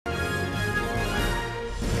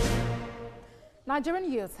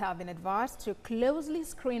Nigerian youths have been advised to closely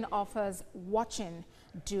screen offers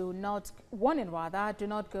do not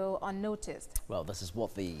go unnoticed. Well, this is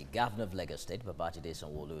what the governor of Lagos State, Babajide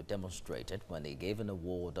Sanwo-Olu, demonstrated when he gave an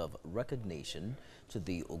award of recognition to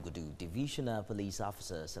the Ogudu Divisional Police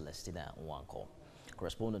Officer Celestina Nwanko.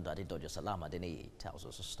 Correspondent Adedojo Salama Dene tells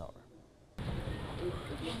us a story.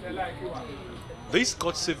 This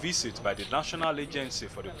courtesy visit by the National Agency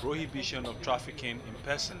for the Prohibition of Trafficking in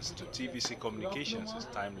Persons to TVC Communications is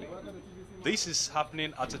timely. This is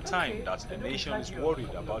happening at a time that the nation is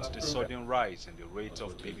worried about the sudden rise in the rate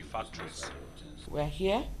of baby factories. We're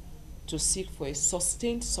here to seek for a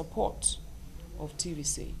sustained support of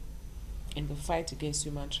TVC in the fight against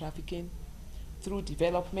human trafficking through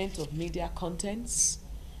development of media contents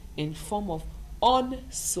in form of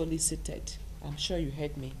unsolicited, I'm sure you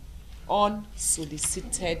heard me,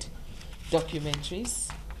 unsolicited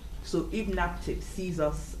documentaries. So if NAPTIP sees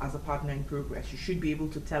us as a partner in progress, you should be able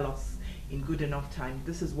to tell us in good enough time,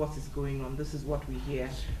 this is what is going on, this is what we hear,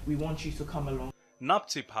 we want you to come along.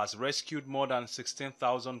 NAPTIP has rescued more than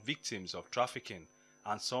 16,000 victims of trafficking,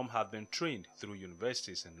 and some have been trained through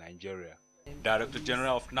universities in Nigeria. Director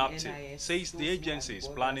General of NAPTIP says the agency is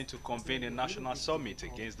planning to convene a national summit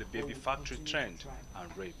against the baby factory trend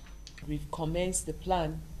and rape. We've commenced the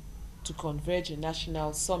plan to converge a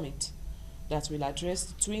national summit that will address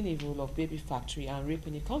the twin evil of baby factory and rape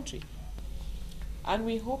in the country. And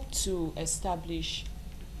we hope to establish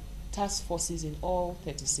task forces in all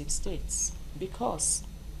 36 states, because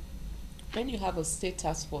when you have a state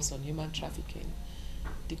task force on human trafficking,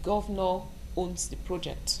 the governor owns the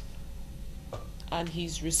project and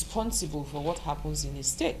he's responsible for what happens in his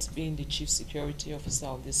state, being the chief security officer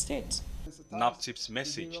of the state. NAPTIP's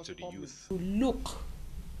message to the youth: to look,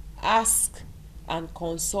 ask and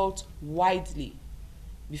consult widely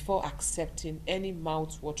before accepting any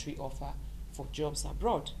mouth-watering offer for jobs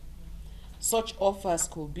abroad. Such offers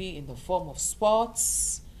could be in the form of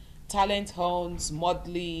sports, talent hunts,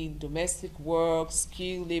 modeling, domestic work,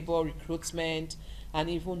 skill labor recruitment, and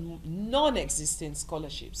even non-existent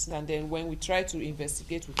scholarships. And then when we try to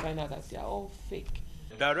investigate, we find out that they are all fake.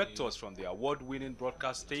 Directors from the award-winning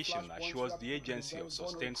broadcast station assures the agency of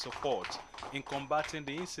sustained support in combating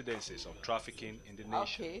the incidences of trafficking in the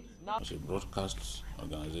nation. As a broadcast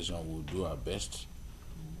organization, we will do our best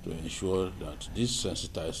to ensure that this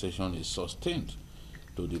sensitization is sustained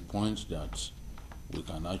to the point that we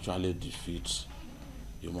can actually defeat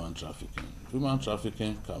human trafficking. Human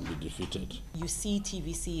trafficking can be defeated. You see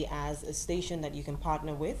TVC as a station that you can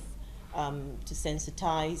partner with to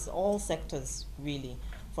sensitize all sectors, really,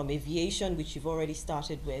 from aviation, which you've already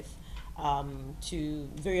started with, to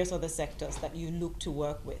various other sectors that you look to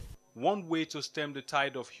work with. One way to stem the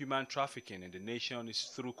tide of human trafficking in the nation is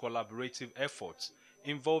through collaborative efforts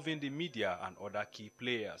involving the media and other key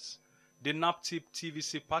players. The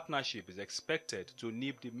NAPTIP-TVC partnership is expected to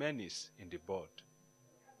nip the menace in the bud.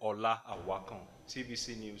 Ola Awakan,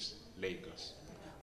 TVC News, Lagos.